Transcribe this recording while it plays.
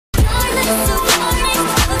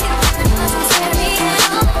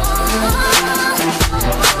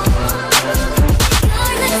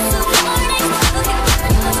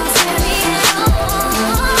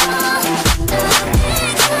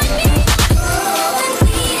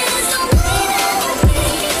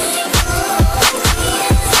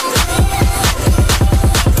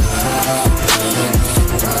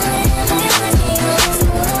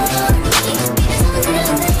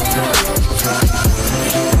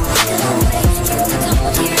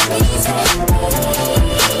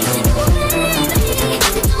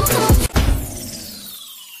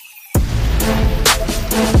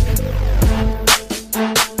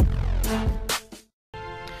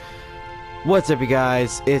What's up, you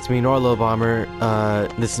guys? It's me, Noir Bomber.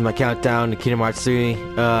 This is my countdown to Kingdom Hearts 3.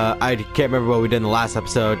 I can't remember what we did in the last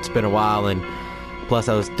episode. It's been a while, and plus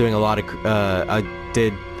I was doing a lot of.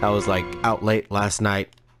 I was like out late last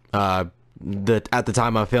night. At the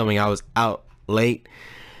time I'm filming, I was out late.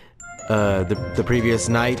 The previous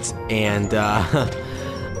night, and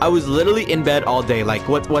I was literally in bed all day. Like,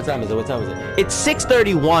 what time is it? What time is it? It's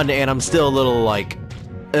 6:31, and I'm still a little like.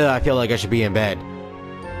 I feel like I should be in bed.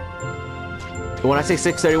 When I say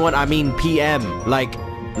 6:31, I mean PM, like,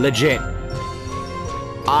 legit.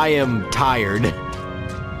 I am tired.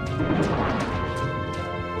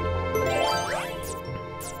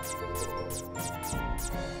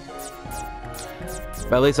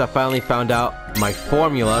 But at least I finally found out my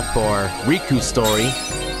formula for Riku's story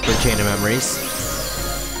for Chain of Memories.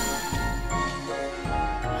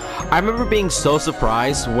 I remember being so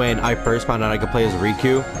surprised when I first found out I could play as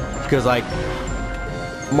Riku, because, like,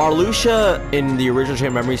 Marluxia in the original Chain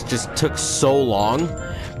of Memories just took so long,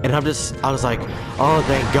 and I was like, oh,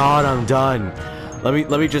 thank God I'm done. Let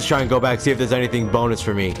me just try and go back, see if there's anything bonus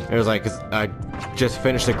for me. It was like, 'cause I just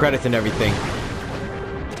finished the credits and everything,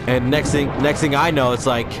 and next thing I know, it's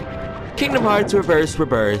like Kingdom Hearts Reverse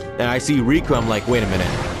Rebirth, and I see Riku. I'm like, wait a minute,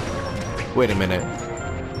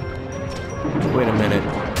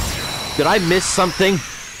 did I miss something?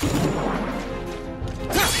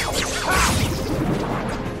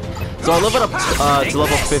 So I leveled up to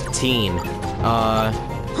level 15.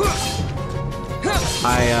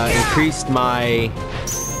 I increased my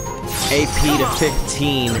AP to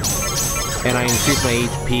 15, and I increased my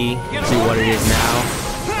HP to what it is now.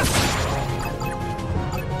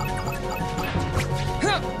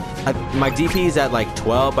 My DP is at like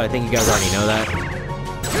 12, but I think you guys already know that.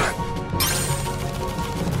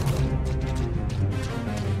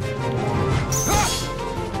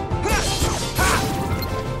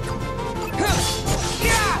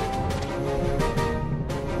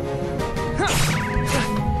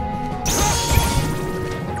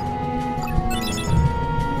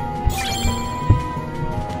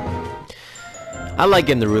 I like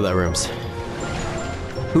getting the roulette rooms.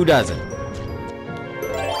 Who doesn't?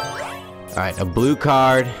 Alright, a blue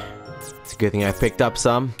card. It's a good thing I picked up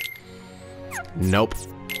some. Nope.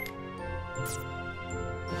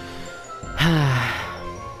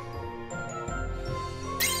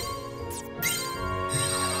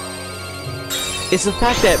 It's the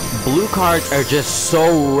fact that blue cards are just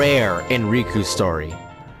so rare in Riku's story.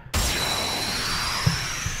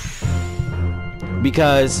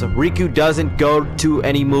 Because Riku doesn't go to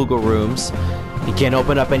any Moogle rooms. He can't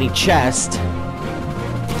open up any chest.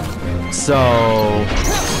 So...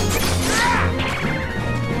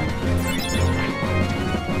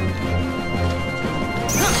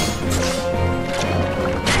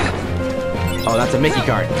 oh, that's a Mickey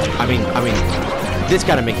card. I mean, this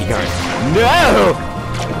kind of Mickey card. No!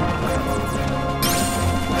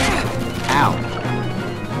 Ow.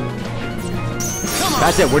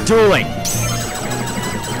 That's it, we're dueling.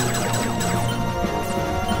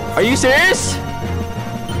 Are you serious?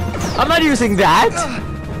 I'm not using that!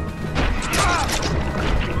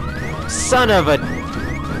 Son of a...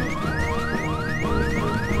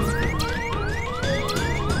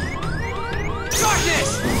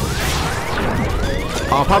 darkness!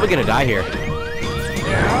 Oh, I'm probably gonna die here.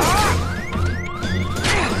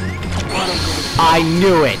 I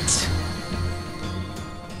knew it!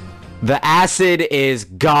 The acid is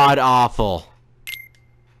god-awful.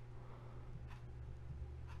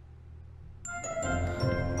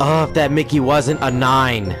 Oh, if that Mickey wasn't a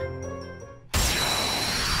 9.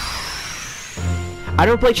 I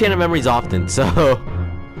don't play Chain of Memories often, so...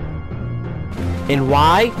 and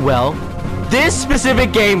why? Well, this specific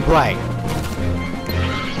gameplay.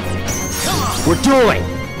 We're dueling.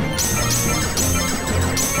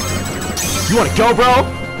 You wanna go, bro?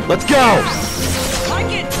 Let's go!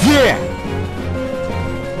 Yeah!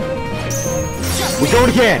 We're going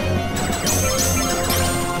again!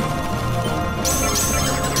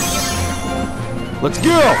 Let's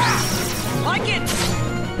go! Like it.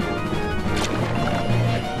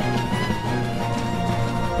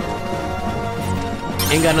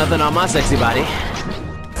 Ain't got nothing on my sexy body.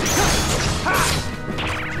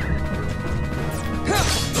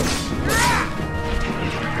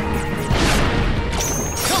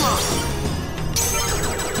 Come on.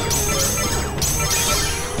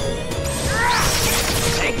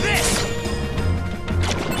 Take this.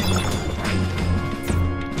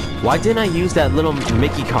 Why didn't I use that little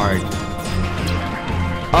Mickey card?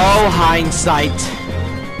 Oh, hindsight.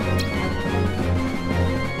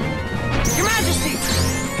 Your Majesty,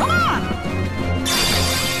 come on!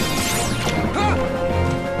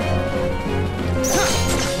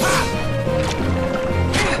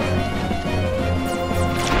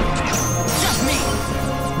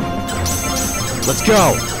 Let's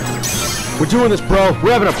go. We're doing this, bro.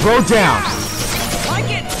 We're having a bro down. Like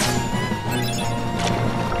it.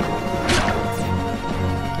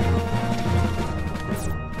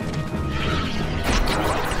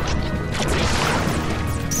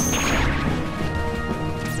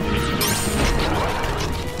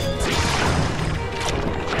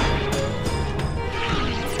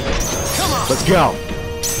 Come on. Let's go.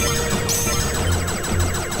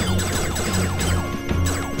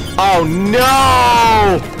 Oh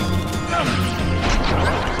no!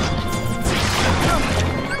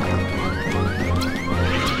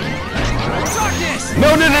 Darkness. No,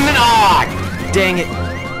 no, no, no, no! Ah, dang it.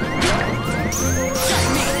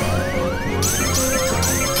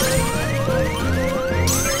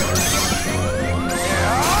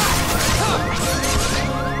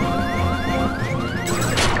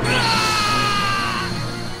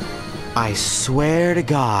 I swear to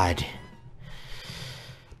God.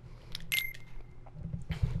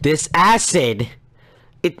 This acid,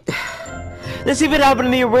 this even happened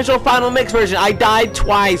in the original Final Mix version. I died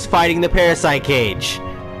twice fighting the parasite cage.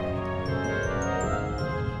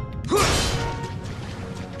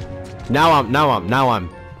 Now I'm mad.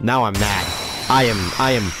 I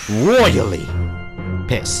am royally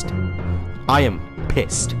pissed. I am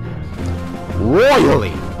pissed.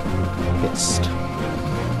 Royally pissed.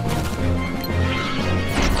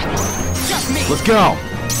 Let's go.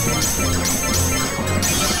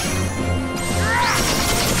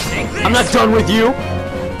 I'm not done with you.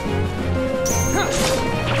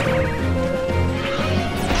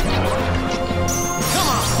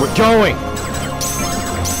 We're going.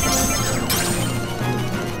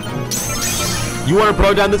 You want to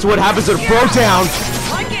bro down? This is what happens at a bro down.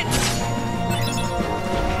 Like it.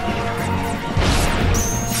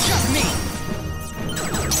 Just me.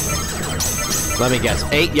 Let me guess.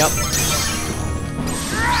 8. Yep.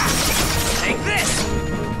 Take this.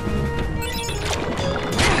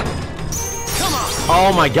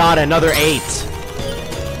 Oh my God! Another 8.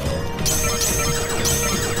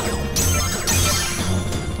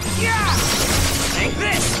 Yeah. Take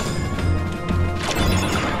this.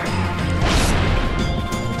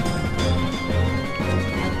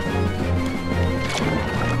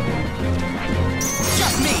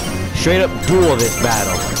 Just me. Straight up duel this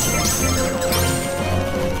battle.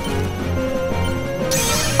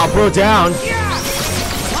 I'll bro down. Yeah.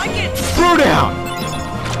 Like it. Bro down.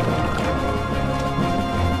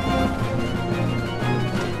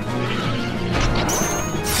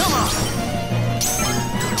 Come on.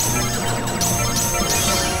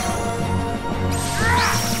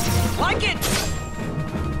 Like it.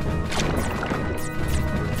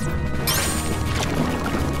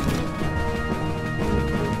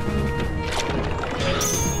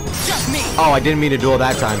 Just me. Oh, I didn't mean to duel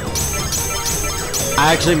that time.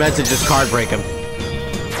 I actually meant to just card break him.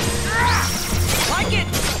 Like it.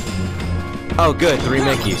 Oh, good. 3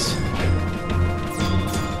 Mickeys.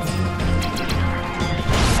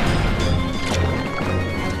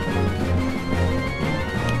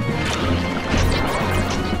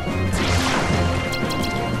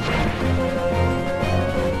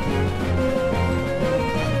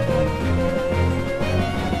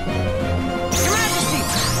 Your Majesty.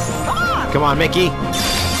 Come on. Come on, Mickey.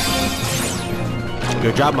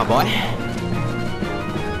 Good job, my boy.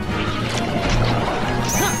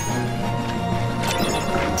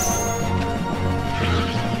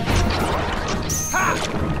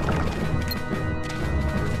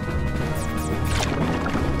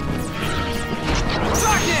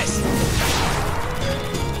 Darkness.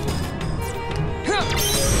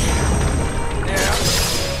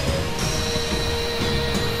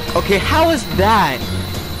 Okay, how is that?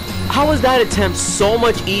 How is that attempt so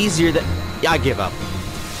much easier than... Yeah, I give up.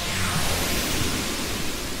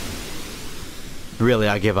 Really,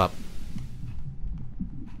 I give up.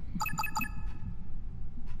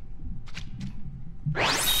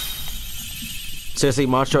 Seriously,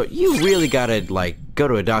 Monstro, you really gotta, like, go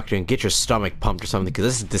to a doctor and get your stomach pumped or something, because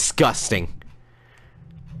this is disgusting.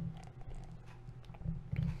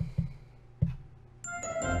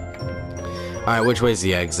 Alright, which way's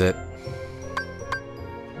the exit?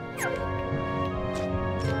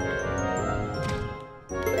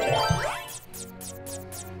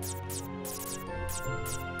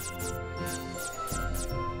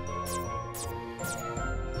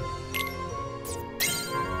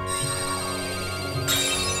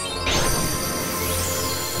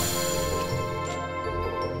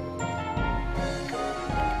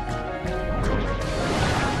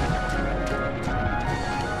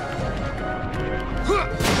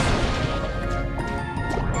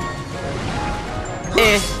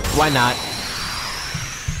 Why not?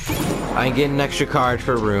 I can get an extra card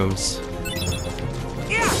for rooms.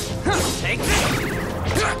 Yeah. Take this.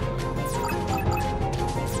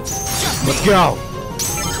 Let's go!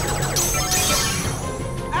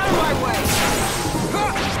 Out of my way.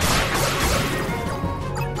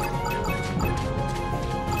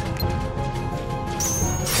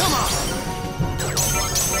 Come on.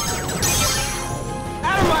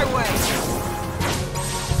 Out of my way.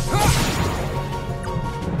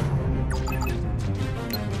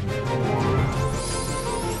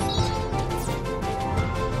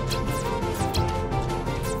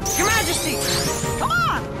 Your Majesty, come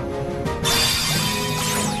on.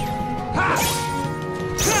 Ha!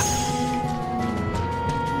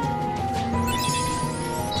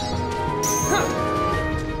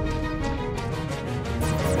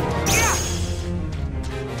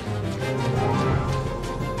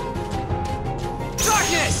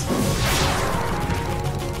 Darkness!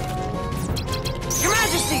 Your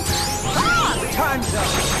Majesty! Ah! Time's up!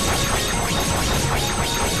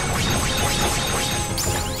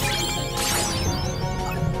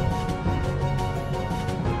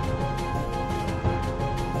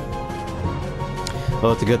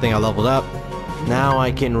 Well, it's a good thing I leveled up. Now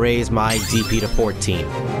I can raise my DP to 14.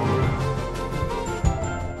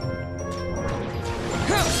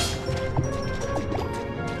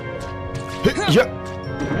 Yeah.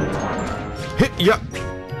 Yeah.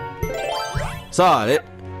 Saw it.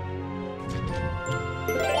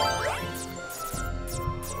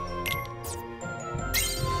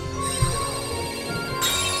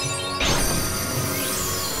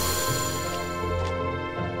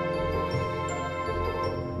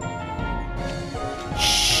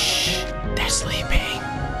 Shh, they're sleeping.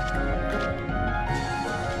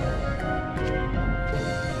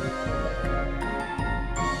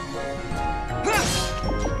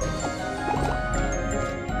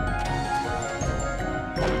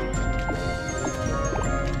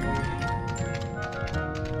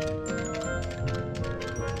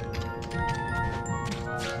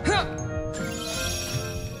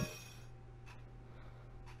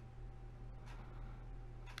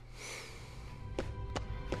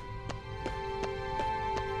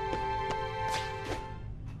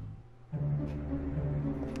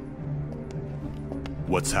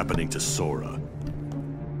 What's happening to Sora?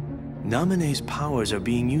 Naminé's powers are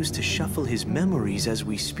being used to shuffle his memories as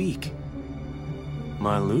we speak.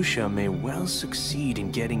 Marluxia may well succeed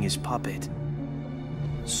in getting his puppet.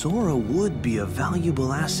 Sora would be a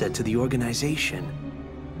valuable asset to the organization.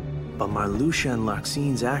 But Marluxia and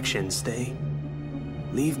Larxine's actions, they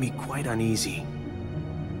leave me quite uneasy.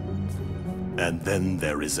 And then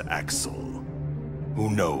there is Axel. Who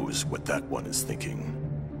knows what that one is thinking?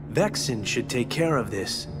 Vexen should take care of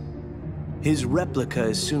this. His replica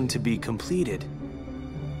is soon to be completed.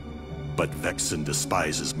 But Vexen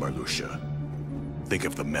despises Marluxia. Think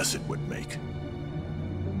of the mess it would make.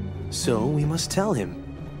 So we must tell him.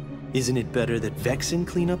 Isn't it better that Vexen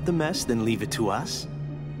clean up the mess than leave it to us?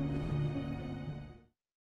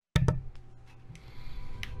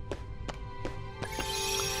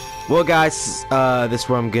 Well, guys, this is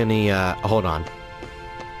where I'm gonna, hold on.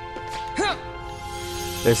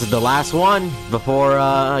 This is the last one before,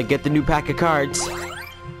 I get the new pack of cards.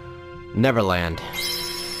 Neverland.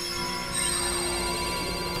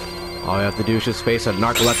 All you have to do is just face a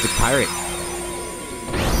narcoleptic pirate.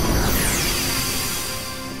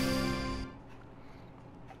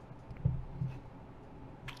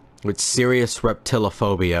 With serious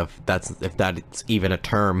reptilophobia, if that's even a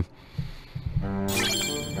term.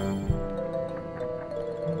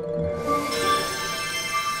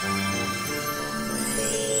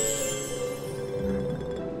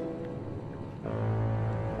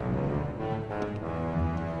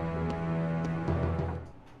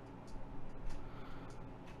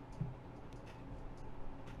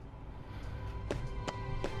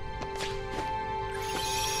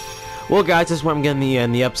 Well, guys, this is where I'm getting the end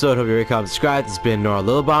of the episode. Hope you ReCoM subscribe. This has been Noir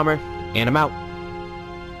Bomber, and I'm out.